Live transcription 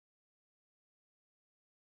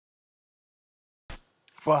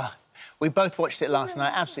Well, we both watched it last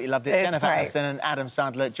night. Absolutely loved it. It's Jennifer great. Aniston and Adam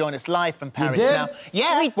Sandler join us live from Paris did? now.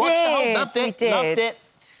 Yeah, We watched the whole, did, loved we it, did. loved it.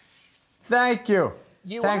 Thank you.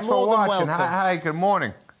 Thanks are for more than watching. welcome. Hi, good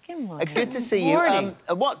morning. Good morning. Good to see you. Morning.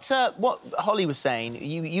 What Holly was saying,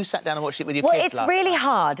 you sat down and watched it with your Well, kids it's last really night.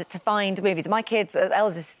 hard to find movies. My kids,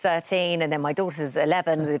 eldest is 13, and then my daughter's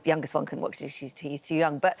 11. The youngest one couldn't watch it, she's too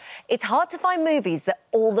young. But it's hard to find movies that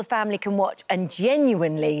all the family can watch and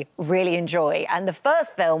genuinely really enjoy. And the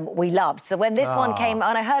first film we loved. So when this one came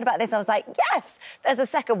and I heard about this, I was like, yes, there's a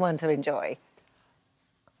second one to enjoy.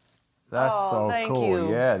 That's so thank cool.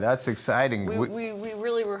 you. Yeah, that's exciting. We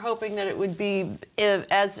really were hoping that it would be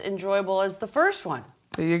as enjoyable as the first one.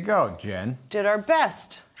 There you go, Jen. Did our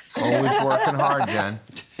best. Always working hard, Jen.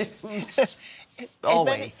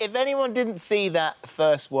 Always. If anyone didn't see that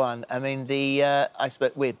first one, I mean, I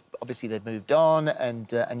suppose obviously they've moved on,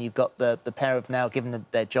 and you've got the pair of now given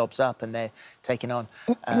their jobs up and they're taking on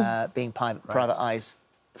being private eyes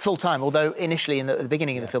full-time, although initially at the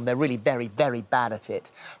beginning of the film they're really very, very bad at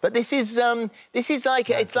it. But this is like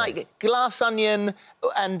it's like Glass Onion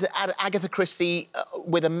and Agatha Christie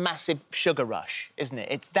with a massive sugar rush, isn't it?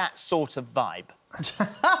 It's that sort of vibe.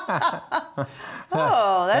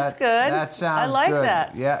 Oh, that's good. That sounds I like good.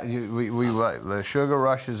 that. Yeah, the sugar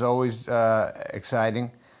rush is always exciting.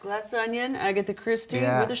 Glass Onion, Agatha Christie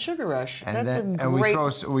with a sugar rush. And That's then, a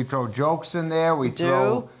great... we throw jokes in there. We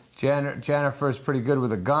throw Jennifer's pretty good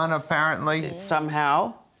with a gun, apparently.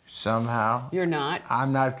 Somehow. Somehow. You're not.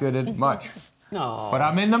 I'm not good at much. No. But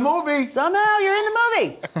I'm in the movie. Somehow you're in the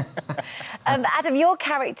movie. Adam, your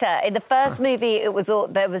character in the first movie,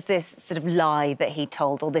 there was this sort of lie that he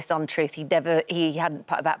told, or this untruth he hadn't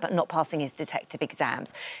put about not passing his detective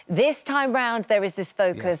exams. This time round, there is this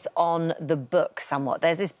focus on the book somewhat.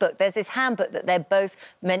 There's this handbook that they're both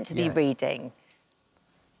meant to be reading.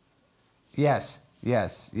 Yes.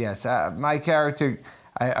 My character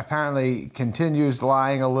apparently continues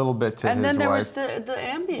lying a little bit to his wife. And then there was the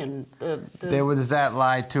Ambien. There was that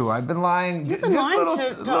lie, too. I've been lying You've been lying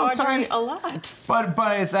to Audrey tiny, a lot.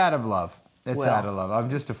 But it's out of love. It's out of love.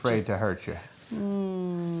 I'm just afraid to hurt you.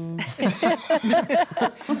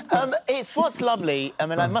 It's what's lovely, I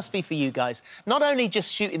mean, it must be for you guys, not only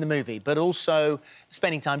just shooting the movie, but also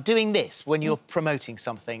spending time doing this when you're promoting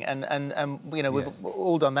something. And you know, we've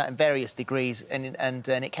all done that in various degrees, and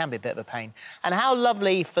it can be a bit of a pain. And how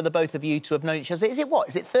lovely for the both of you to have known each other. Is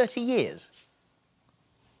it 30 years?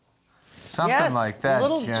 Something like that,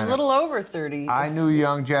 a little over 30. I knew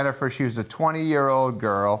young Jennifer. She was a 20-year-old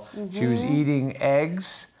girl. She was eating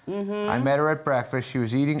eggs. I met her at breakfast. She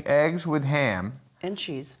was eating eggs with ham. And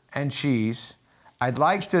cheese. And cheese. I'd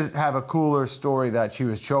like to have a cooler story that she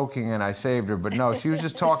was choking and I saved her, but no, she was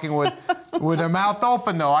just talking with her mouth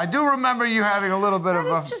open, though. I do remember you having a little bit of a...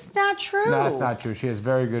 That's just not true. No, that's not true. She has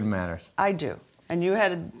very good manners. I do. And you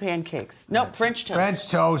had pancakes. Nope, French toast. French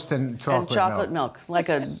toast and chocolate milk. Like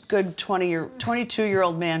a good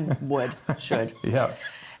 22-year-old man should. Yeah.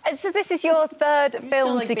 And so this is your third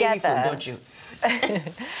film like together. Baby food, don't you?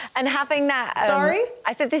 And having that... Sorry?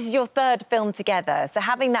 I said this is your third film together, so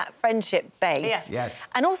having that friendship base. Yes.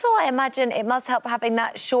 And also, I imagine it must help having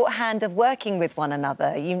that shorthand of working with one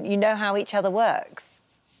another. You know how each other works.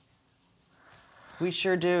 We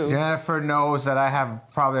sure do. Jennifer knows that I have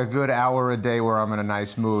probably a good hour a day where I'm in a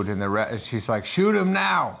nice mood, and she's like, shoot him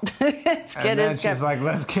now. And then she's like,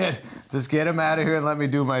 let's get him out of here and let me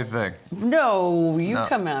do my thing. No, you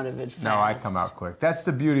come out of it fast. No, I come out quick. That's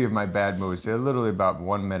the beauty of my bad movies. They're literally about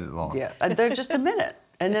 1 minute long. Yeah, they're just a minute,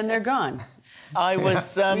 and then they're gone. I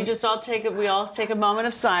was... we all take a moment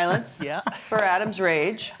of silence for Adam's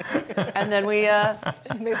rage, and then we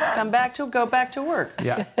go back to work.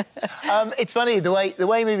 Yeah. It's funny, the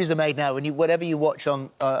way movies are made now, whatever you watch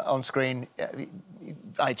on screen,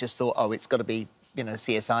 I just thought, oh, it's got to be, you know,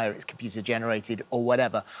 CSI or it's computer-generated or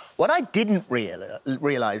whatever. What I didn't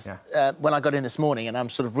realise when I got in this morning, and I'm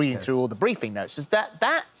sort of reading through all the briefing notes, is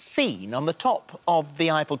that scene on the top of the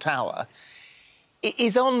Eiffel Tower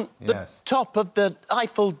is on the top of the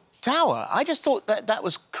Eiffel Tower. I just thought that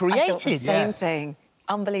was created. I thought the same thing.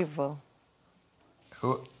 Unbelievable.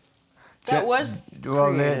 That was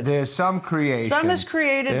created. There's some creation. Some is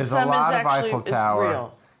created, there's some a lot is of actually Eiffel Tower.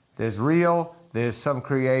 real. There's real, there's some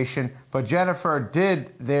creation. But Jennifer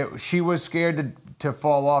she was scared to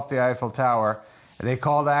fall off the Eiffel Tower. They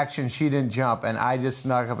called action, she didn't jump, and I just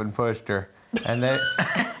snuck up and pushed her. And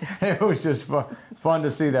it was just fun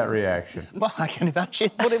to see that reaction. Well, I can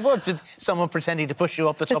imagine what it was with someone pretending to push you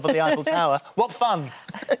off the top of the Eiffel Tower. What fun!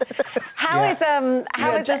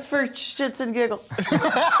 How is just for shits and giggles.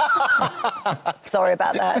 Sorry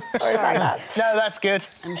about that. Sorry about that. No, that's good.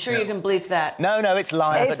 I'm sure you can bleep that. No, it's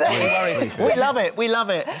live, but don't worry. We love it. We love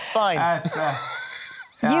it. It's fine.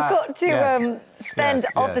 You got to spend,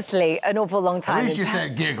 obviously, an awful long time. At least you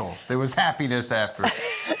said giggles. There was happiness after it.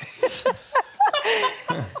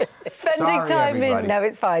 Spending time in... No,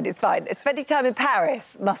 it's fine, it's fine. Spending time in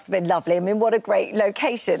Paris must have been lovely. I mean, what a great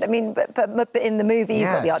location. I mean, but in the movie, you've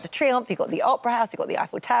got the Arc de Triomphe, you've got the Opera House, you've got the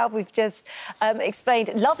Eiffel Tower. We've just explained.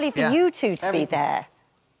 Lovely for you two to be there.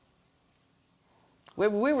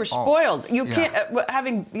 We were spoiled. You can't,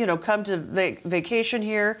 having come to vacation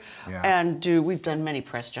here, and we've done many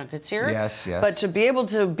press junkets here. Yes. But to be able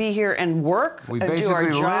to be here and work and do our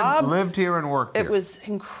job, lived here and worked here. It was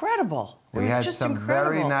incredible. We had some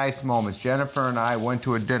very nice moments. Jennifer and I went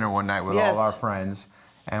to a dinner one night with all our friends,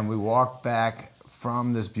 and we walked back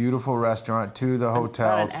from this beautiful restaurant to the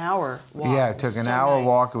hotels. About an hour walk. Yeah, it took an hour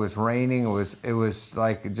walk. It was raining. It was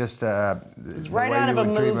like just it was right out of a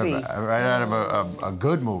movie. Right out of a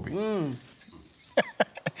good movie.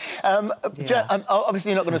 I'm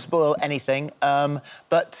obviously not going to spoil anything,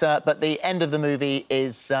 but the end of the movie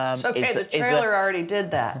is. The trailer already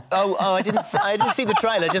did that. I didn't see the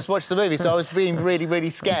trailer. Just watched the movie, so I was being really,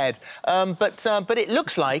 really scared. But it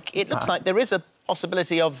looks like there is a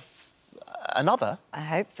possibility of another. I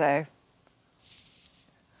hope so.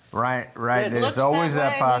 Right. There's always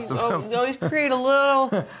that possibility. We always create a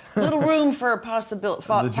little room for a possible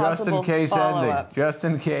the just in case ending. Just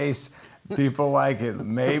in case. People like it.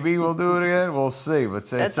 Maybe we'll do it again. We'll see.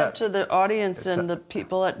 But it's up to the audience and the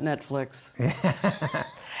people at Netflix.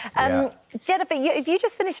 Jennifer, have you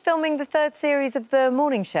just finished filming the 3rd series of the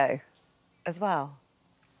morning show as well?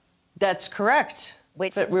 That's correct.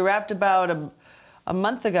 We wrapped about a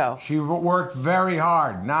month ago. She worked very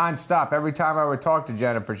hard, non-stop. Every time I would talk to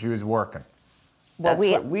Jennifer, she was working. Well,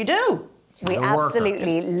 that's what we do. We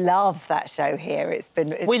absolutely love that show here.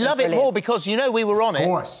 We love it more because we were on it. Of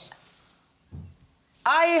course.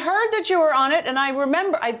 I heard that you were on it, and I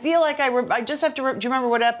remember. I feel like I just have to. Do you remember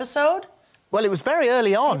what episode? Well, it was very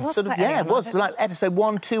early on. It was like episode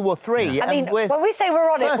 1, 2, or 3. Yeah. I mean, when we say we're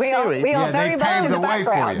on it, we are very much in the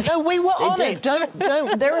background. No, we were on it. Don't.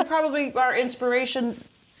 They were probably our inspiration.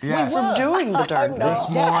 Yes. From doing the darn thing. This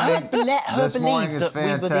morning, let her believe that we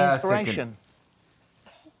were the inspiration.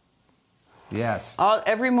 Yes.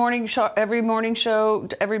 Every morning talk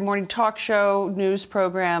show, news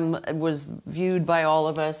program was viewed by all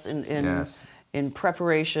of us in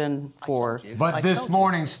preparation for. But this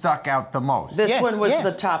morning stuck out the most. This one was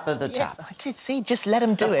the top of the top. Yes, I did see. Just let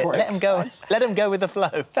them do it. Let them go. Let them go with the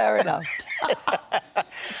flow. Fair enough.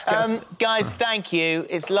 Guys, thank you.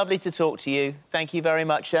 It's lovely to talk to you. Thank you very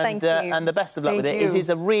much, and the best of luck with it. Thank you. It is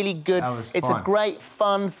a really good. It's a great,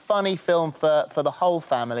 funny film for the whole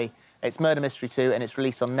family. It's Murder Mystery 2, and it's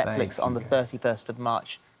released on Netflix on the 31st of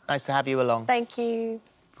March. Nice to have you along. Thank you.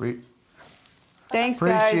 Thanks,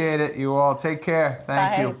 guys. Appreciate it, you all. Take care.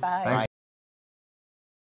 Thank you. Bye. Thanks.